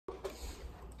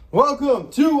Welcome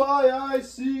to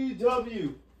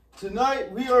IICW.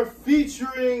 Tonight we are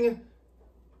featuring...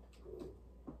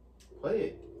 Play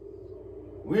it.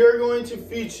 We are going to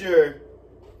feature...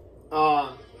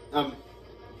 Thank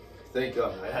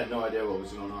God, I had no idea what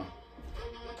was going on.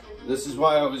 This is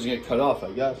why I was getting cut off,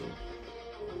 I guess.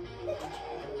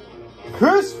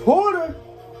 Chris Porter!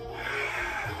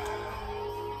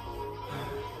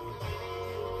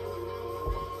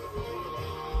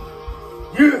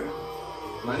 Yeah!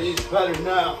 My knee's better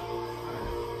now.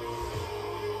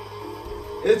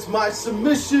 It's my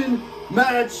submission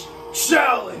match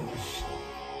challenge.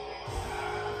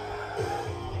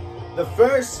 The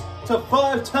first to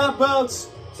 5 tap outs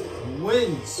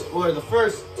wins, or the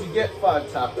first to get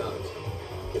 5 tap outs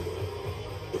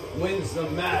wins the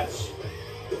match.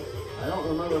 I don't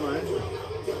remember my intro.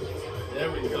 There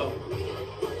we go.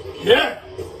 Yeah!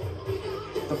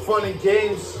 The fun and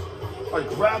games are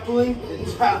grappling and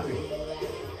tapping.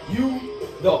 You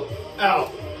go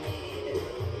out.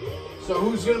 So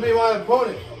who's gonna be my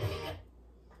opponent?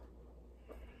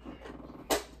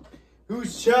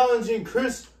 Who's challenging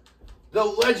Chris, the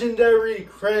legendary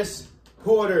Chris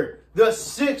Porter, the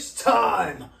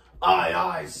 6-time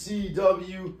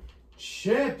IICW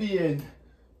champion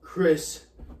Chris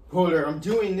Porter. I'm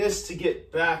doing this to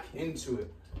get back into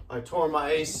it. I tore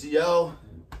my ACL.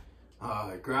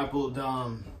 I grappled,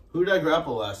 who did I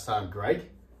grapple last time? Greg?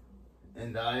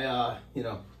 And I,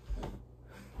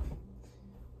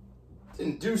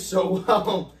 didn't do so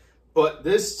well, but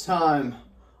this time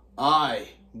I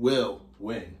will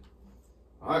win.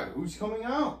 All right, who's coming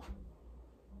out?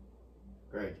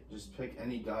 Greg, just pick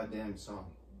any goddamn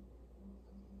song.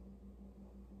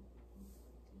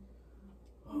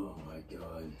 Oh my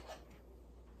God.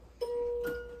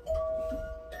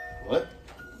 What?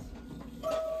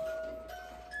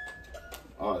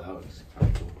 Oh, that was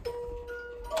kind of cool.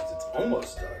 It's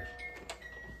almost dark.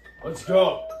 Let's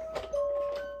go.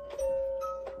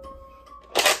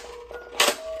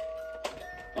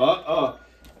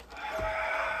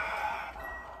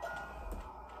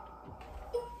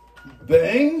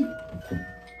 Bang.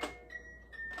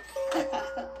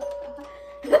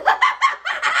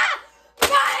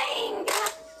 Bang!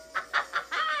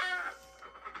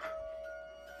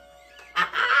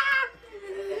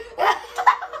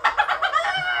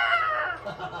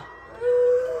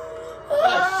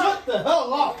 Shut the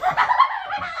hell up!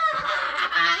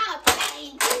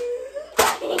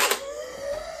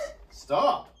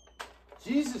 Stop!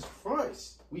 Jesus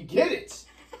Christ, we get it!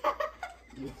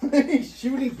 You're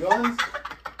shooting guns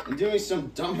and doing some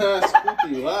dumbass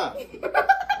spooky laugh.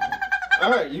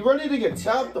 Alright, you ready to get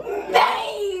tapped?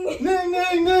 Bang! Ning,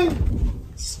 ning, ning!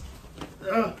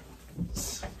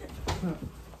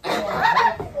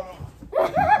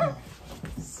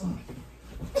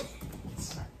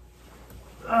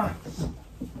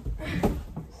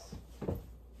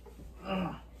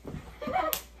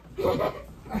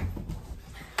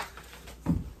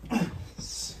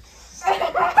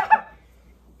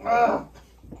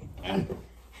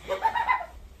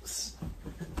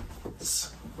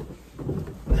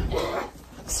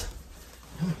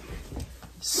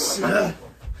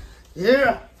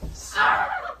 Yeah.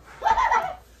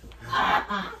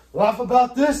 Laugh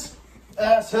about this,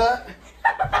 asshat.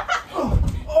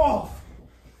 Oh.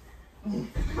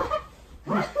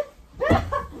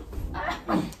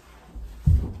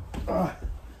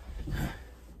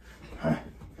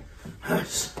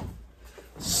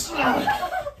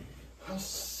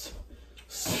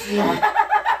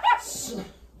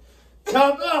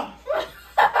 Come on.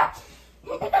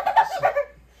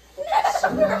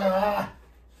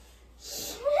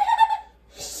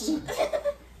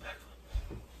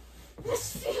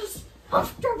 This feels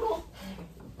comfortable.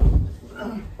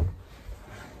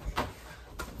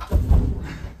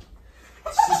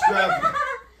 Let's just grab it.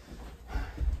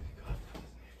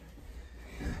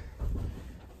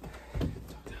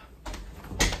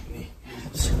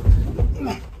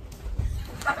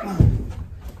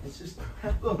 It's just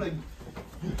grappling.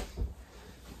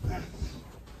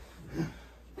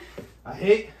 I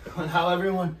hate when how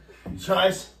everyone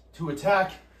tries to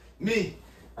attack me.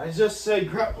 I just say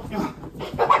grapple.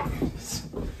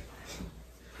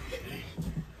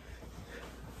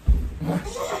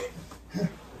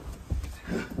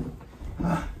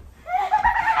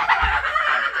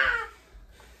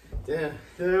 Damn,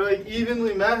 they're like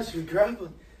evenly matched with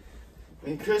grappling. I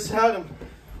mean, Chris had him.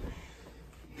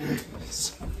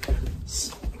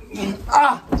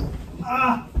 Ah!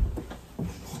 Ah!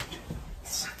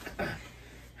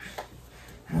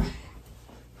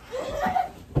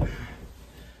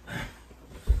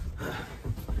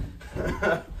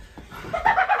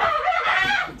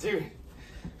 Dude,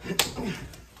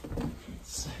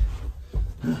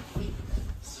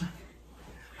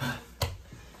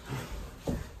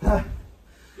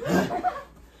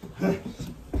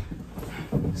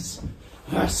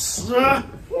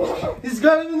 He's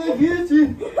got him in the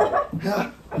guillotine.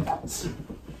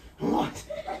 One,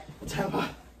 tempo.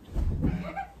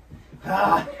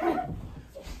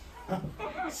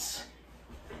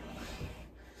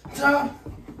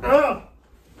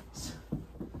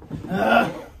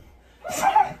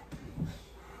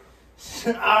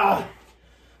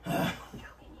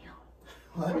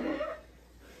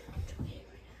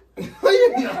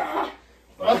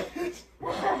 What?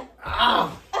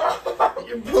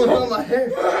 You're pulling on my hair.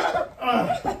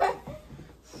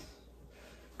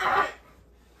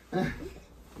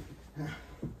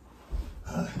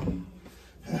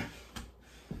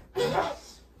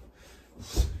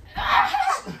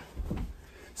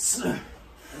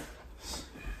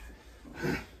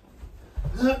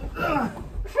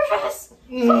 Chris,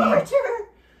 torture.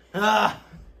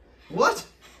 What?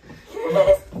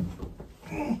 Chris.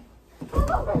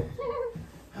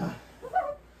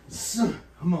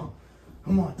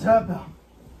 Come on, tap out.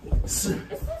 This is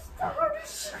the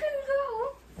hardest you can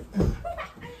go.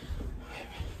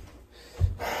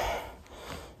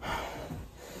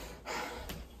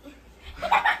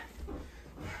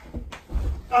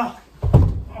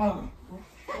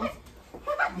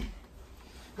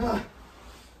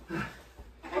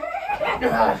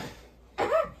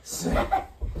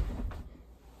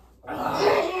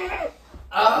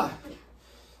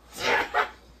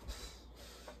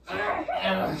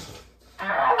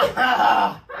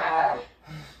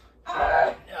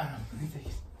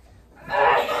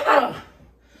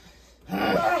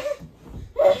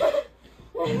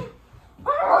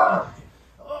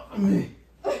 Me.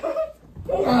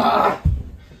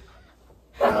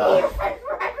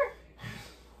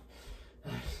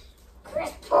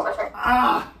 Chris Porter.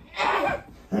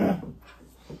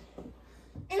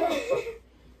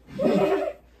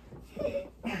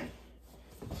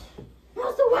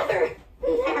 How's the weather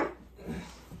there?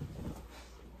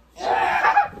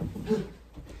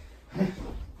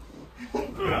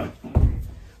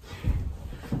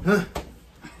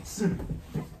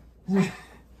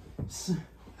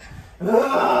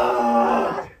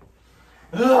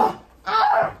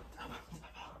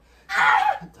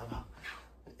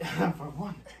 For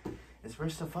one, it's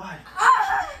first to 5.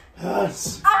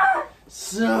 Yes.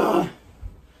 So.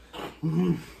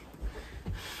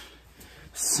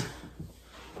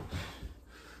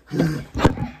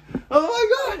 Oh my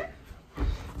God!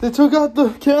 They took out the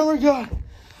camera guy.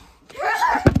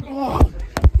 Oh.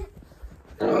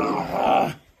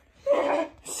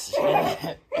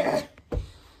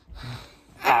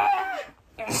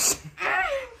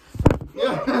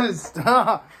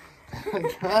 Stop.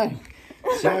 Okay.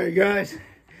 Sorry, guys.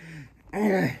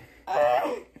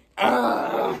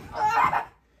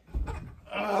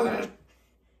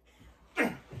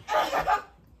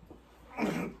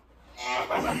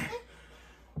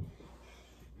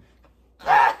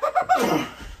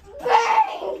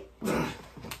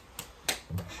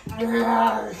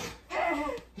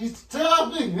 He's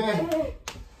stopping me.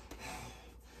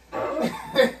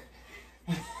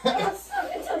 Let's stop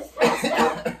until he's passed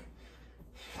out.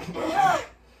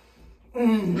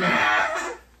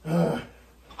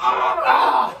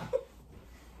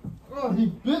 Oh, he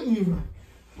bit me.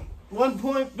 1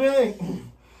 point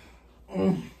bang.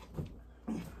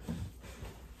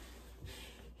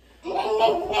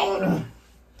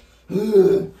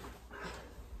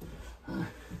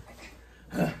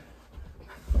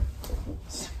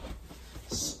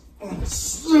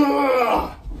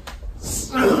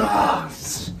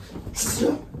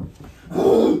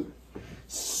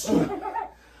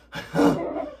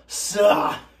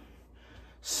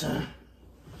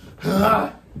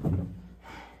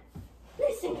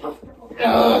 Nice and comfortable.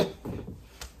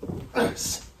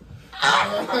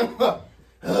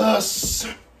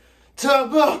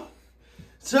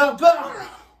 Tapa!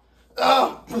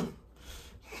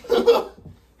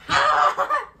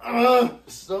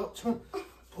 Stop trying to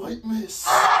bite me.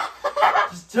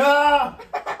 Stop!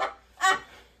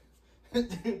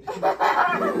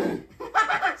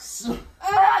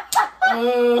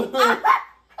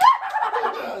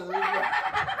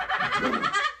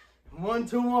 One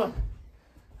to one.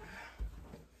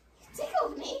 You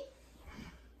tickled me.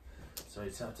 So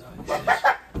you tapped out.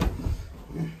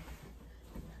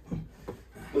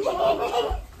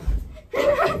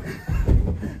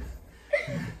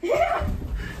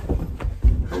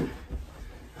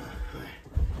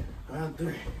 Round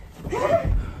 3.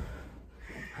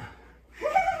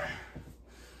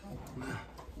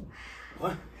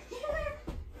 What?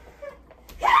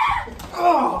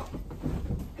 Oh.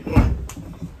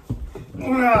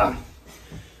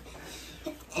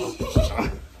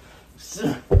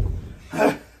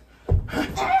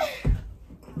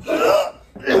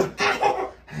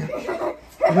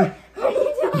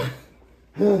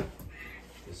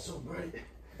 It's so bright.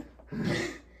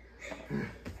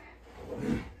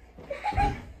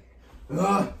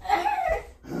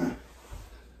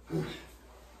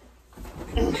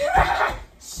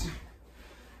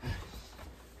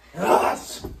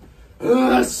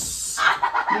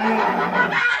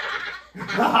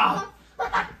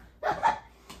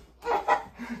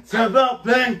 Step up,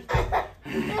 bang.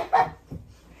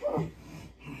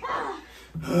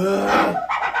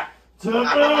 Step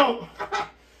up.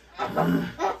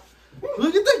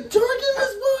 Look at the torque in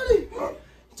this body.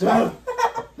 Step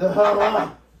the hell up.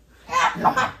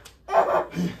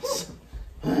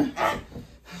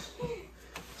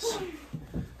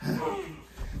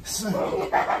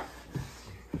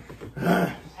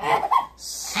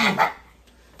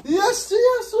 Yes,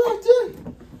 yes, I did.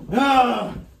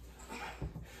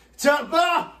 Jump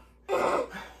up.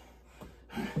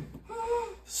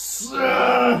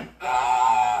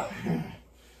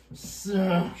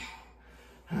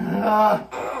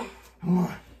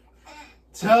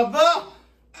 Jump up.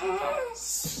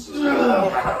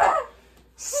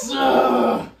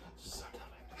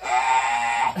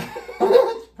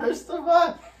 First of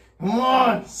all,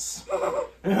 once.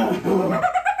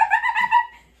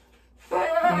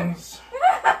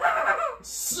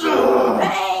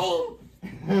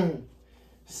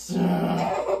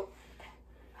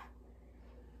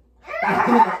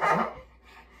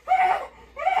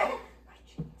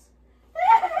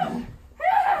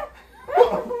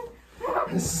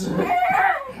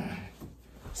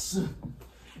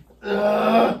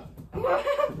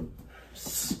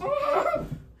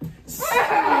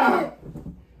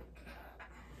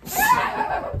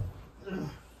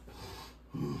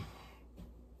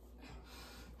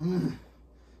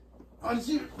 Why did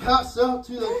you pass out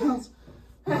to the counts?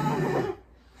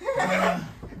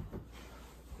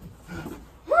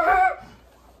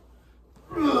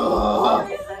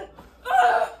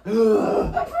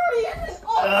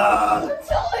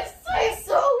 Until I say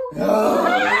so.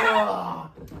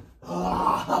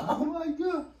 Oh my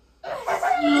god.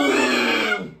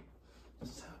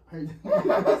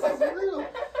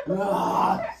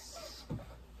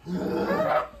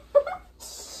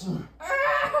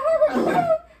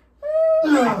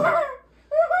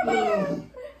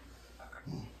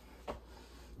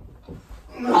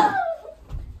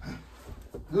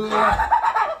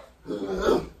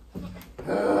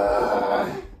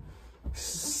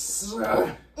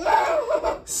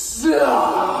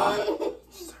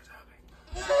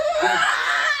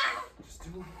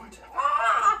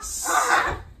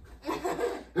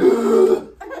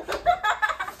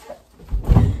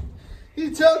 He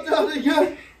tapped out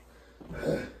again.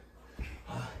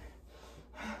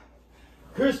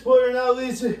 Chris Porter now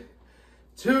leads it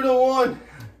 2-1.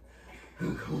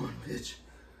 Come on, bitch.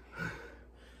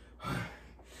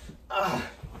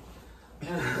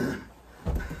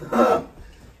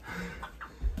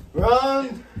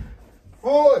 Round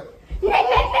 4.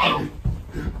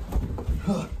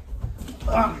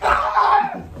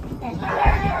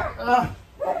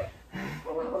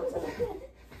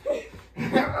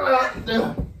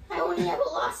 I only have a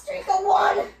lost streak of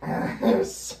 1.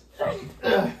 Yes.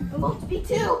 About to be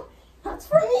 2. That's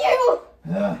from you.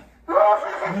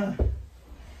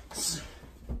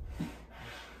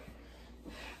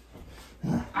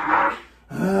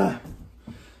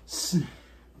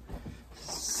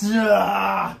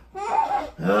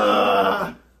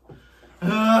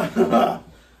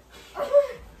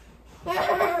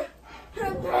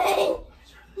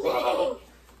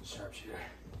 Sharpshooter.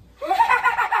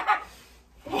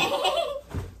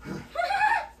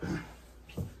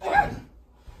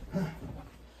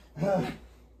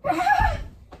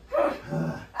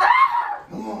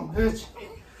 Come on, bitch.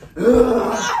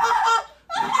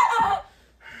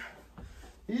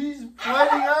 He's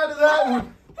fighting out of that one.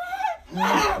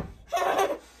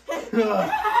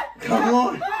 Come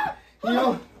on. You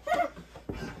know.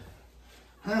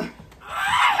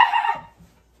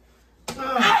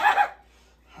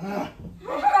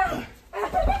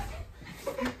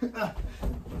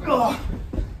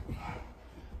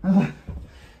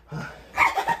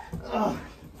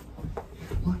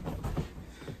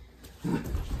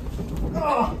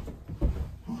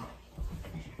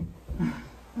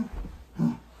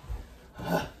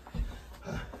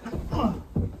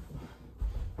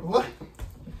 What?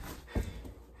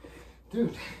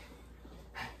 Dude.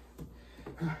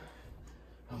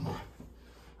 Come on.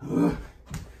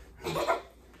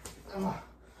 Come on.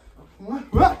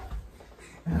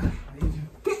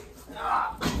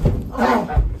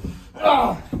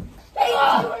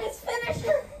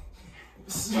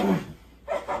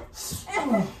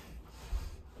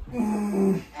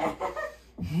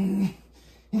 You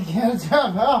can't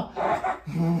tap out.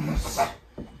 You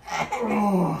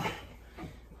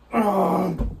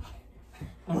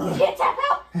can't tap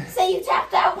out. Say you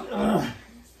tapped out.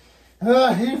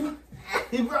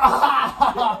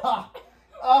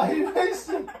 He makes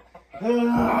it.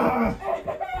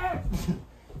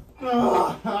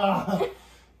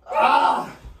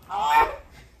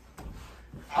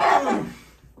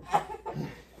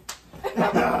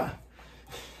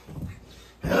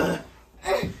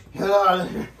 Get out of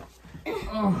here.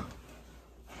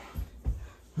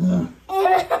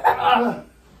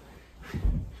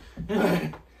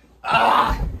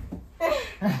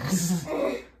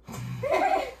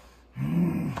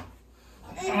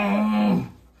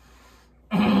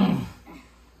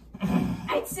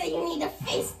 I'd say you need to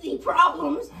face the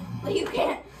problems, but you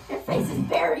can't. Your face is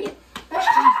buried.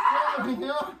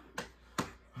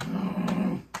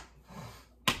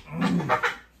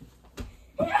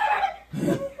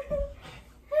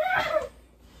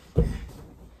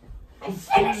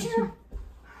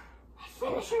 My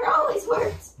finisher always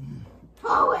works.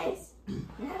 Always.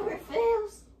 Never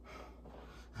fails.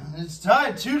 It's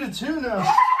tied 2-2 now.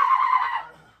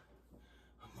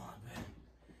 Come on, babe.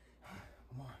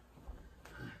 Come on.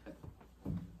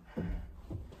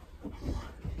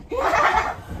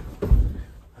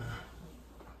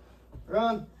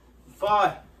 Round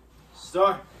 5.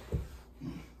 Start.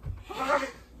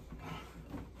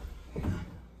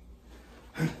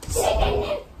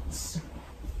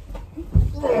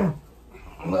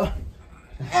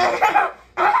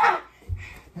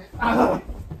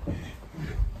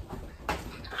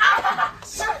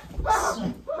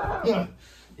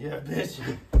 Yeah, bitch.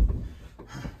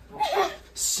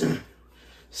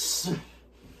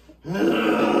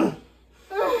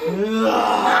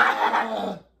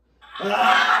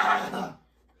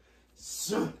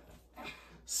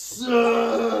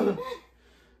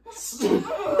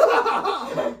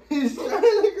 He's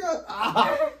trying to go.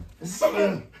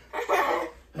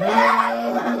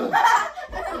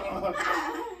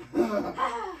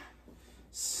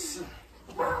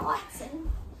 Watson.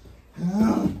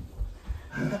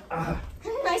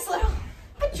 Nice little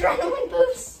adrenaline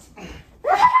boost.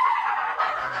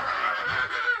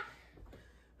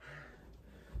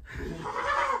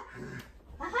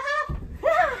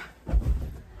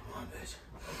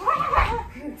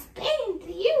 It's pain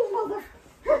to you, mother.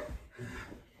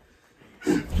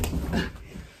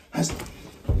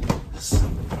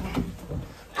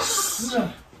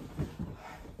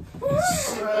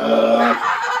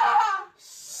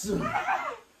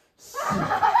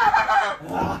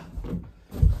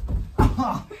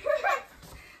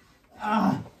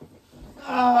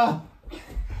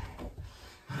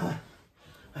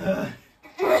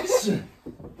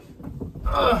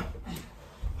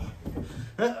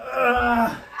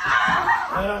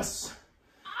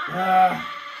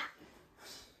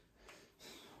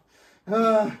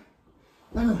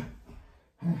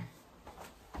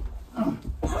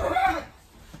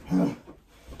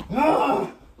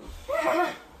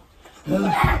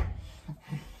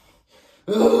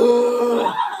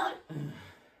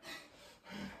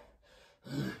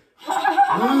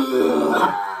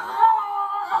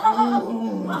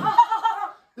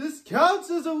 This counts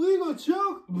as a legal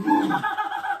choke.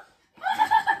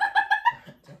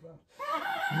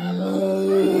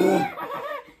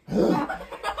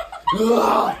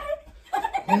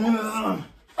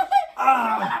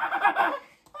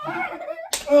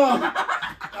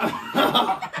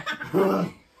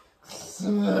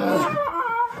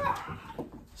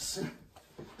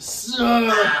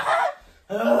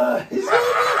 He's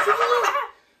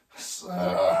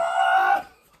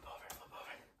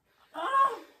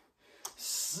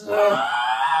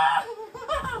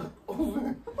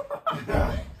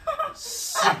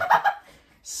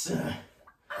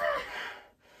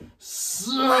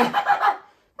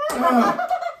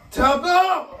tap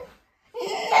out!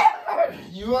 Never!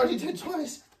 You already did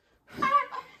twice.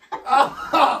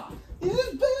 He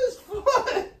just bit his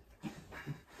foot.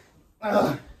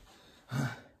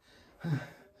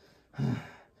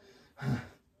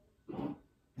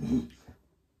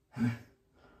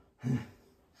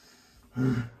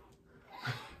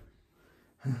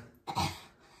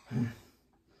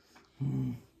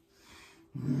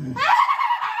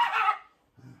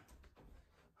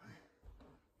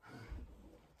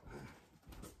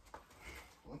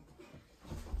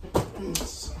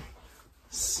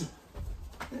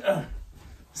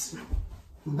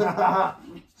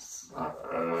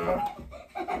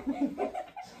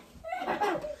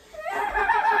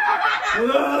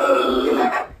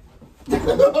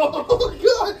 Oh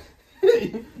God! He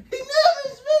never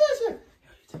finished it.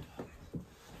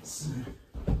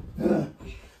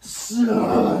 He's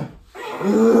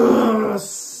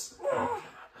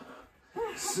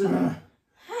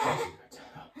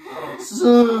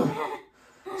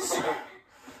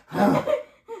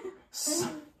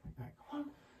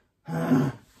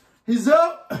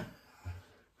up.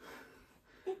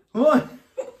 One,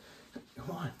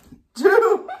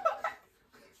 two.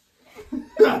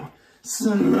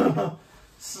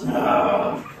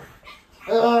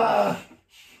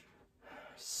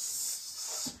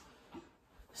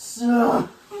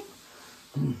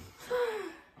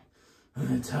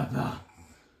 Tap out.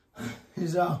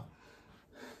 He's out.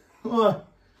 What?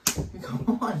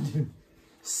 Come on, dude.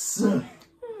 Come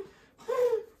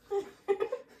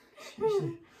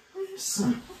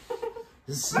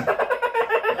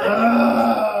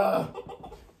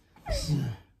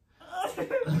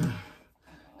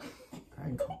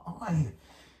on.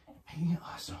 Hey,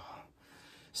 asshole.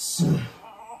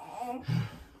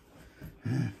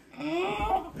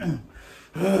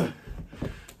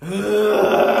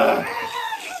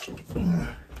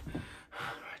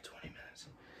 Alright, 20 minutes.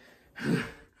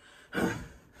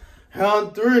 Round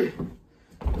 3.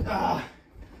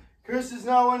 Chris is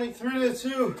now winning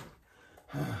 3-2.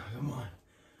 Come on.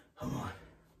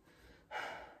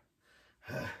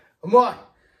 Come on.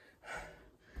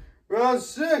 Round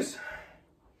 6.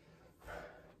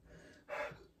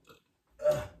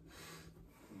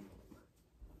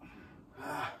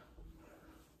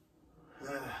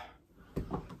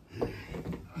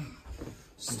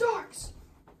 Starks.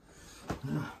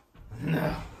 No.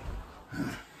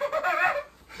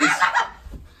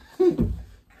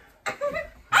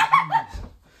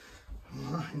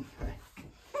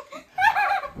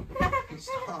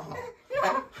 Stop.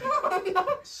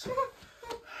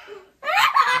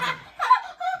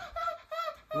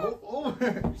 Roll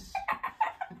over.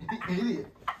 You idiot.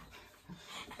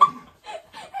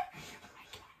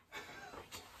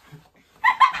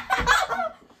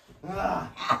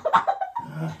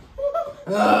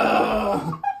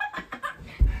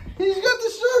 He's got the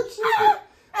shirts.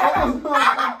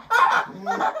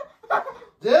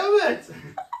 Damn it.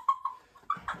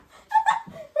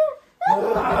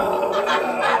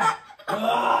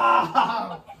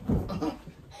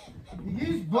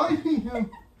 He's biting him.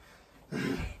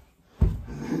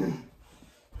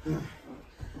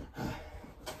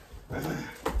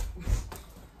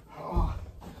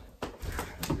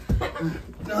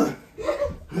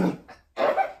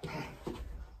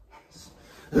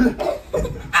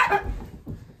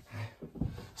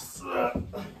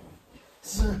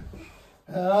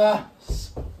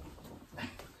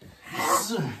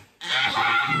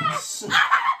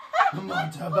 Come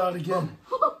on, tap out again.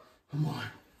 Come on. Come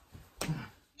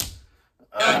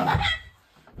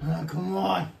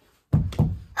on.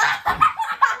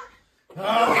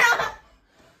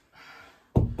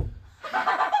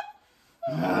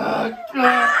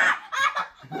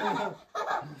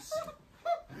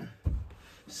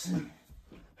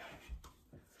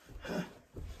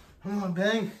 Come on,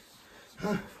 Bang.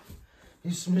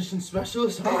 You submission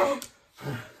specialist, huh?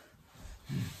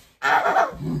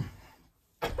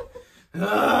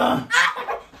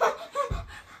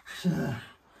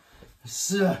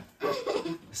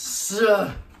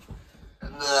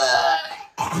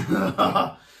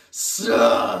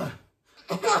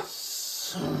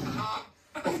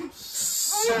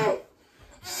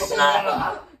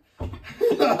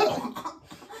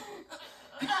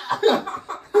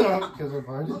 Because I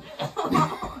farted.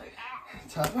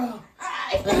 Tap out.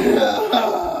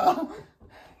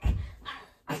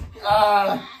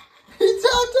 He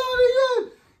tapped out again.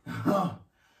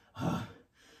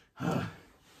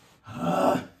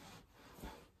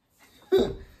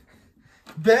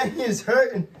 Bang is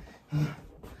hurting.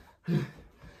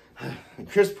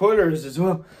 Chris Porter is as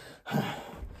well.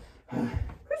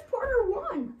 Chris Porter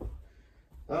won.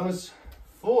 That was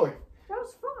 4. That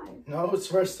was 5. No, it's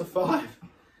first to 5.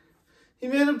 He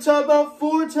made him tap out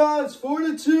 4 times,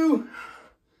 4-2.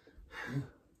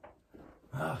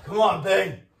 Come on,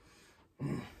 Bang.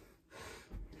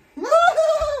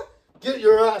 Get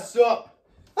your ass up.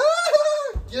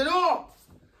 Get up.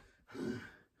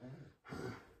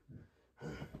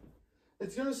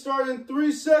 It's going to start in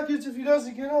 3 seconds if he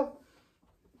doesn't get up.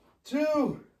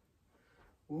 2,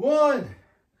 1.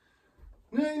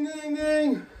 Ding, ding,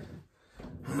 ding.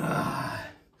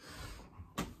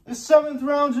 The 7th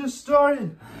round just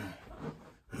started.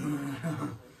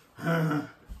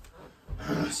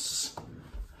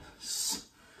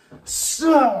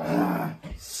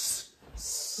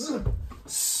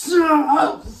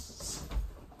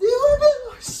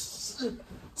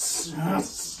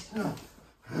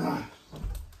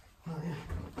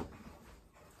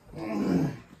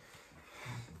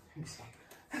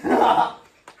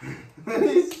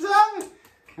 Stop it!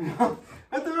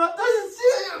 At the right, doesn't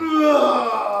see it.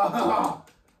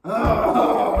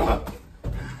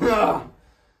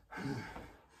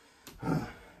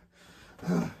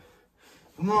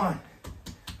 Come on.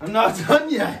 I'm not done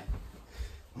yet.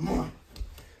 Come on.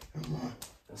 Come on.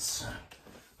 Stop it!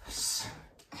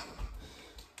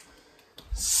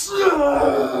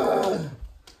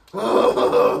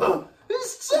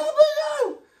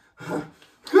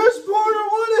 Chris Porter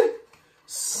won it!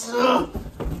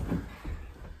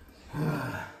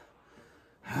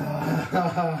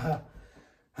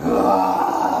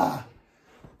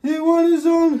 He won his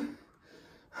own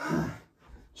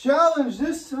challenge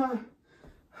this time.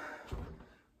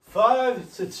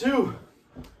 5-2.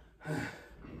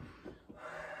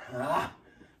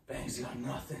 Bang's got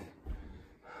nothing.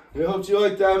 We hope you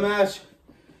liked that match.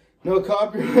 No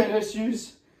copyright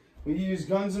issues. We use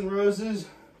Guns N' Roses.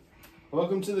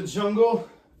 Welcome to the jungle.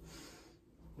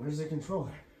 Where's the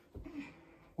controller?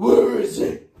 Where is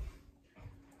it?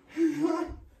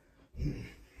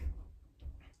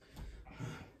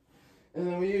 And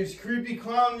then we use creepy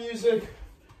clown music,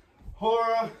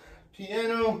 horror,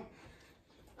 piano,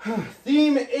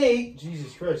 theme 8,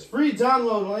 Jesus Christ, free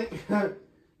download link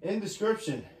in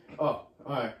description. Oh,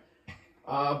 alright.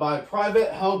 By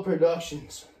Private Hell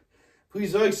Productions.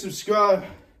 Please like, subscribe,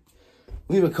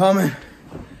 leave a comment.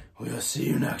 We'll see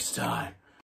you next time.